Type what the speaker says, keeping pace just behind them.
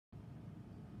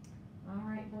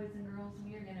boys and girls,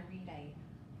 we are going to read a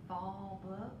fall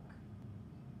book,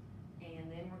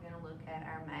 and then we're going to look at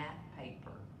our math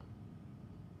paper.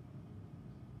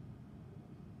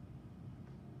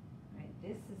 All right,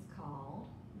 this is called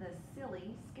The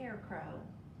Silly Scarecrow.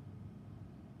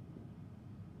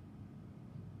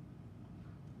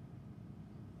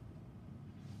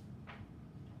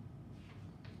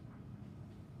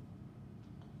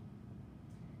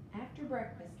 After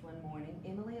breakfast one morning,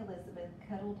 Emily Elizabeth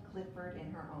cuddled Clifford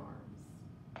in her arms.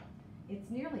 "It's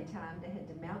nearly time to head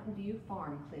to Mountain View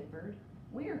Farm, Clifford.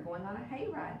 We are going on a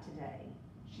hayride today,"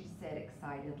 she said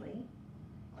excitedly.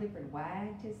 Clifford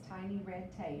wagged his tiny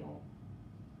red tail.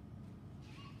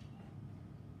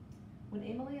 When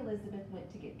Emily Elizabeth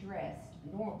went to get dressed,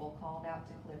 Norval called out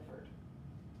to Clifford.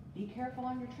 "Be careful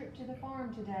on your trip to the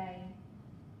farm today,"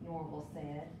 Norval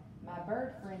said. "My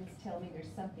bird friends tell me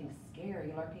there's something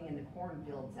scary lurking in the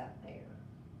cornfields out there."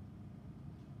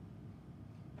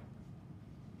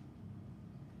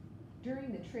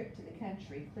 During the trip to the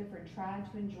country, Clifford tried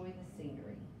to enjoy the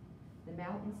scenery. The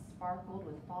mountains sparkled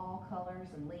with fall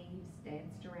colors and leaves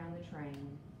danced around the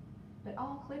train. But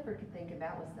all Clifford could think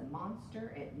about was the monster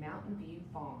at Mountain View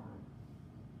Farm.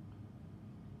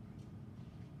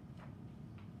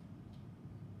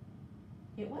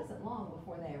 It wasn't long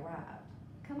before they arrived.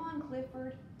 "Come on,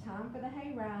 Clifford, time for the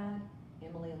hayride,"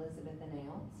 Emily Elizabeth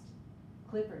announced.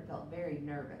 Clifford felt very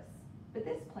nervous, but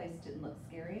this place didn't look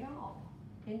scary at all.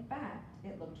 In fact,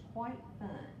 it looked quite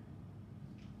fun.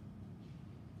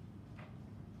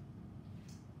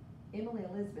 Emily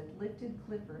Elizabeth lifted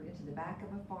Clifford into the back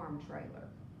of a farm trailer.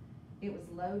 It was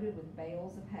loaded with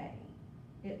bales of hay.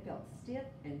 It felt stiff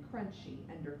and crunchy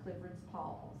under Clifford's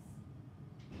paws.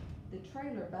 The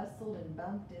trailer bustled and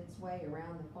bumped its way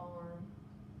around the farm.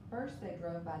 First they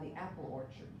drove by the apple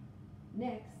orchard.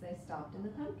 Next they stopped in the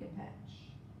pumpkin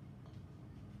patch.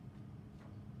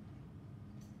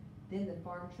 Then the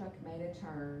farm truck made a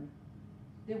turn.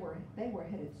 They were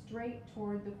headed straight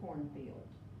toward the cornfield.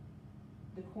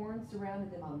 The corn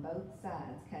surrounded them on both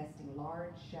sides, casting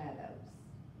large shadows.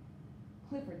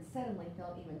 Clifford suddenly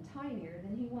felt even tinier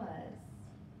than he was.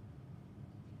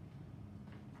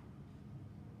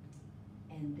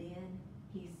 And then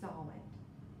he saw it.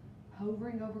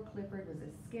 Hovering over Clifford was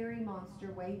a scary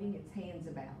monster waving its hands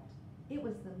about. It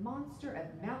was the monster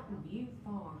of Mountain View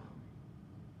Farm.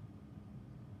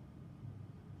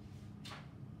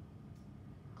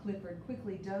 Clifford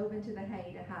quickly dove into the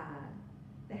hay to hide.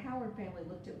 The Howard family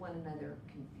looked at one another,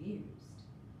 confused.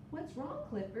 "What's wrong,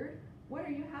 Clifford? What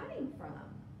are you hiding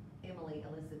from?" Emily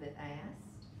Elizabeth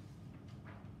asked.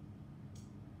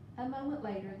 A moment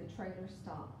later, the trailer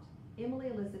stopped. Emily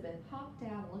Elizabeth hopped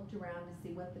out and looked around to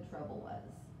see what the trouble was.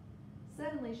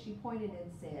 Suddenly, she pointed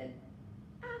and said,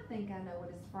 "I think I know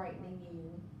what is frightening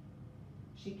you."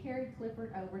 She carried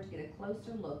Clifford over to get a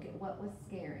closer look at what was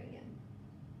scaring him.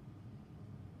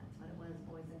 That's what it was,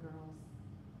 boys and girls.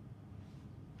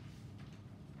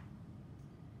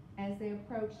 As they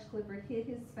approached, Clifford hid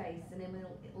his face in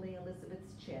Emily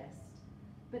Elizabeth's chest.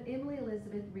 But Emily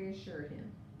Elizabeth reassured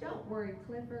him. "Don't worry,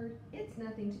 Clifford. It's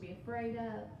nothing to be afraid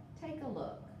of. Take a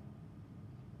look."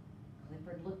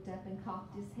 Clifford looked up and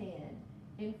cocked his head.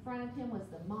 In front of him was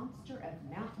the monster of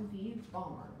Mountain View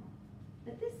Farm.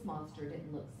 But this monster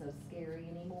didn't look so scary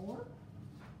anymore.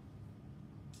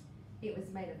 It was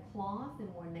made of cloth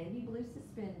and wore navy blue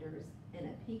suspenders and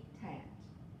a peaked hat.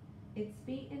 Its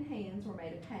feet and hands were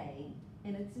made of hay,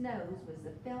 and its nose was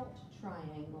a felt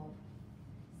triangle.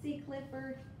 "See,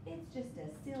 Clifford, it's just a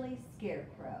silly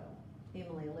scarecrow,"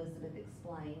 Emily Elizabeth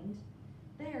explained.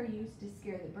 "They are used to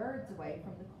scare the birds away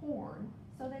from the corn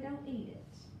so they don't eat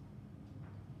it."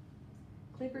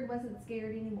 Clifford wasn't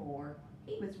scared anymore.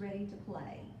 He was ready to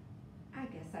play. "I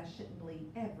guess I shouldn't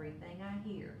believe everything I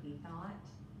hear," he thought.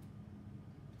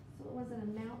 So it wasn't a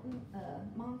mountain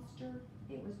monster,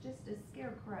 it was just a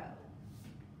scarecrow.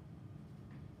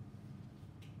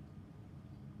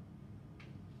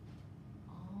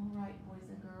 All right, boys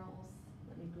and girls,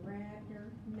 let me grab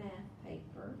your math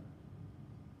paper.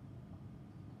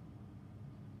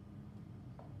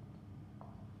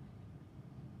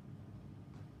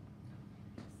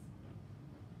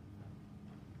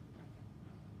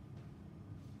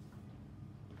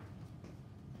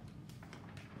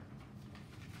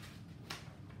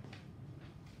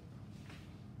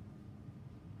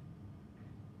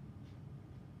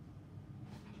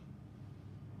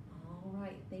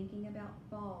 Thinking about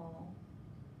fall.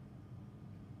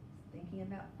 Thinking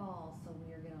about fall, so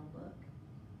we are going to look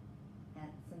at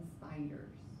some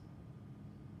spiders.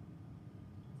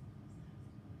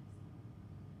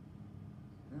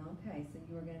 Okay, so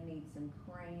you are going to need some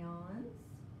crayons,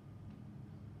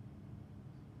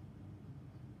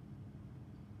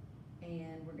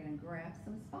 graph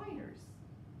some spiders.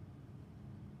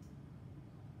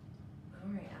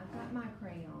 All right, I've got my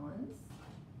crayons.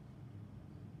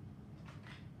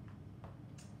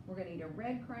 We're going to need a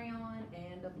red crayon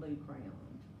and a blue crayon.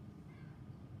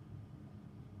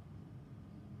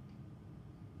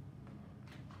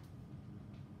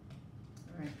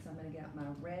 All right, so I'm going to get out my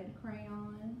red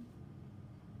crayon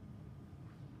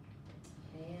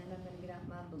and I'm going to get out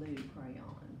my blue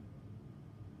crayon.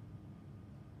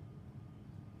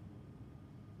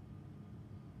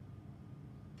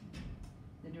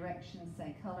 The directions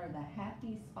say color the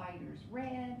happy spiders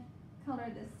red,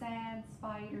 color the sad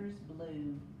spiders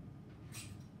blue.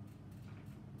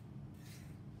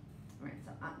 All right,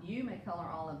 so you may color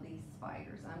all of these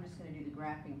spiders. I'm just going to do the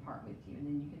graphing part with you and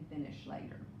then you can finish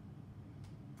later.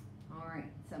 All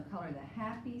right, so color the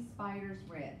happy spiders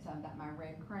red. So I've got my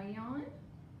red crayon.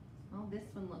 Oh, this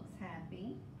one looks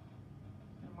happy.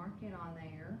 I'm going to mark it on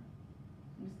there.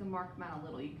 I'm just going to mark mine a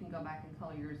little. You can go back and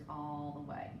color yours all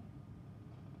the way.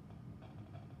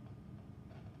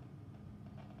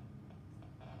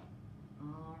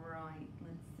 All right,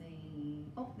 let's see.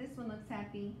 Oh, this one looks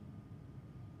happy.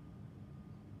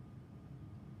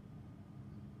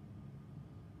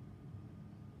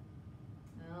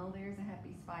 Oh, there's a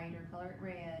happy spider. Color it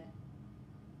red.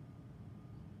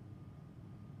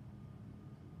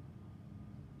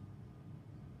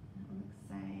 That one looks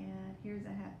sad. Here's a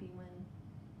happy one.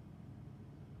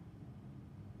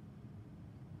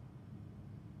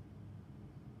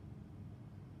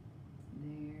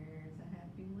 There's a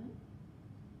happy one.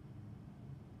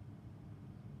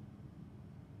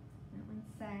 That one's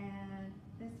sad.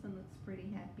 This one looks pretty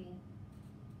happy.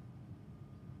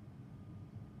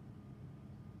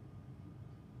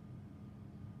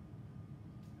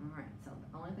 Alright, so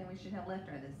the only thing we should have left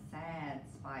are the sad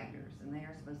spiders, and they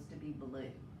are supposed to be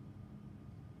blue.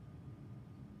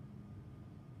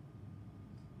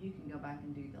 You can go back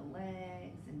and do the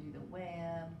legs and do the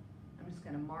web. I'm just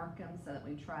going to mark them so that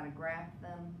we try to graph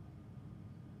them.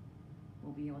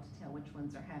 We'll be able to tell which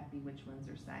ones are happy, which ones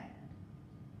are sad.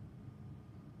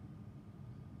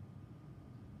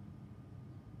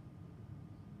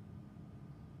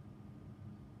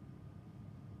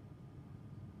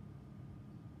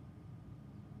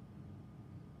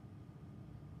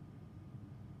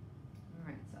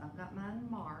 I've got mine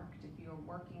marked. If you're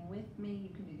working with me, you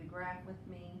can do the graph with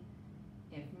me.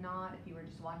 If not, if you were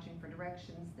just watching for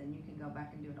directions, then you can go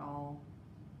back and do it all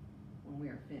when we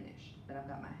are finished. But I've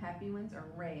got my happy ones are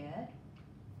red.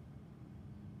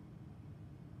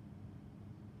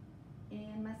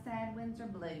 And my sad ones are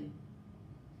blue.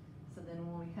 So then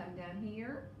when we come down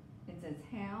here, it says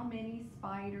how many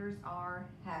spiders are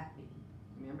happy.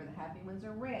 Remember the happy ones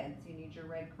are red, so you need your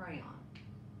red crayon.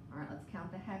 All right, let's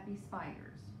count the happy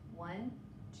spiders. 1,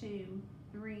 2,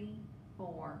 3,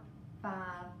 4, 5,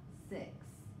 6.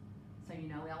 So you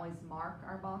know we always mark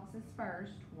our boxes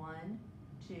first. 1,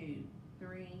 2,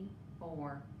 3,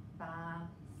 4, 5,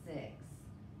 6.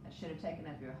 That should have taken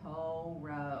up your whole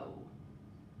row.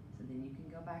 So then you can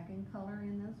go back and color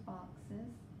in those boxes.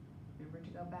 Remember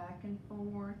to go back and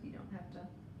forth. You don't have to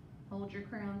hold your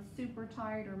crayon super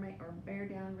tight or bear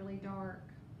down really dark.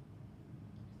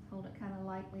 Just hold it kind of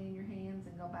lightly in your hands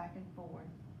and go back and forth.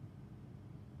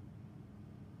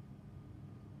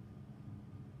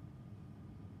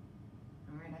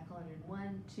 All right, I colored in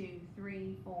 1, 2,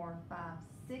 3, 4, 5,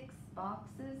 6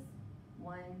 boxes.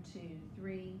 1, 2,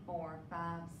 3, 4,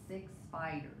 5, 6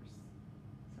 spiders.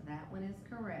 So that one is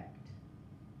correct.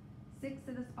 6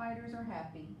 of the spiders are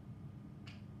happy.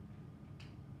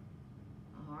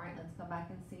 All right, let's go back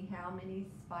and see how many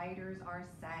spiders are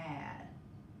sad.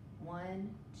 1,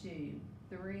 2,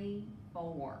 3,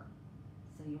 4.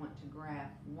 So you want to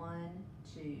graph 1,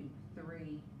 2,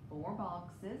 3, 4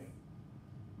 boxes.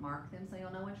 Mark them so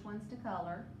you'll know which ones to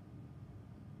color.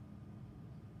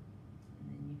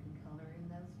 And then you can color in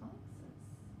those boxes.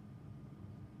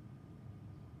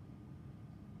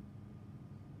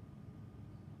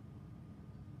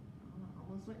 Oh, I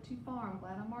almost went too far. I'm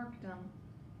glad I marked them.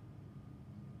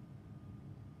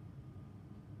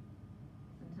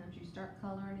 Sometimes you start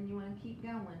coloring and you want to keep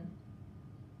going.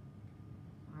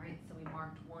 All right, so we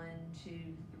marked 1, 2,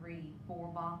 3, 4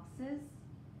 boxes.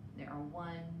 There are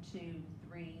 1, 2,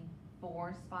 3,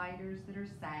 4 spiders that are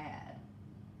sad.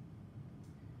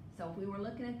 So if we were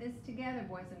looking at this together,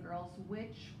 boys and girls,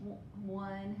 which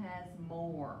one has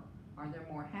more? Are there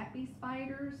more happy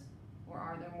spiders or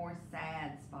are there more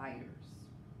sad spiders?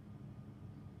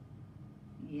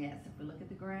 Yes, if we look at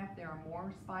the graph, there are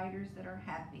more spiders that are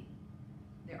happy.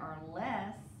 There are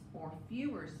less or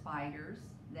fewer spiders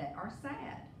that are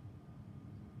sad.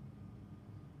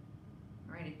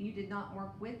 All right, if you did not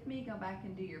work with me, go back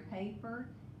and do your paper.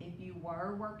 If you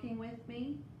were working with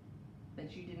me,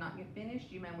 but you did not get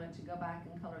finished, you may want to go back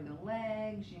and color the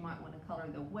legs. You might want to color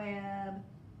the web.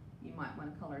 You might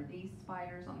want to color these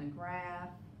spiders on the graph.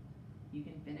 You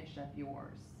can finish up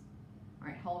yours. All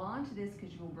right, hold on to this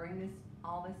because you will bring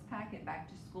all this packet back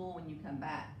to school when you come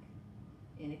back.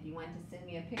 And if you want to send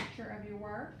me a picture of your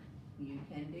work, you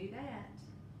can do that.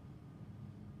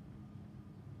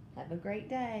 Have a great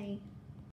day.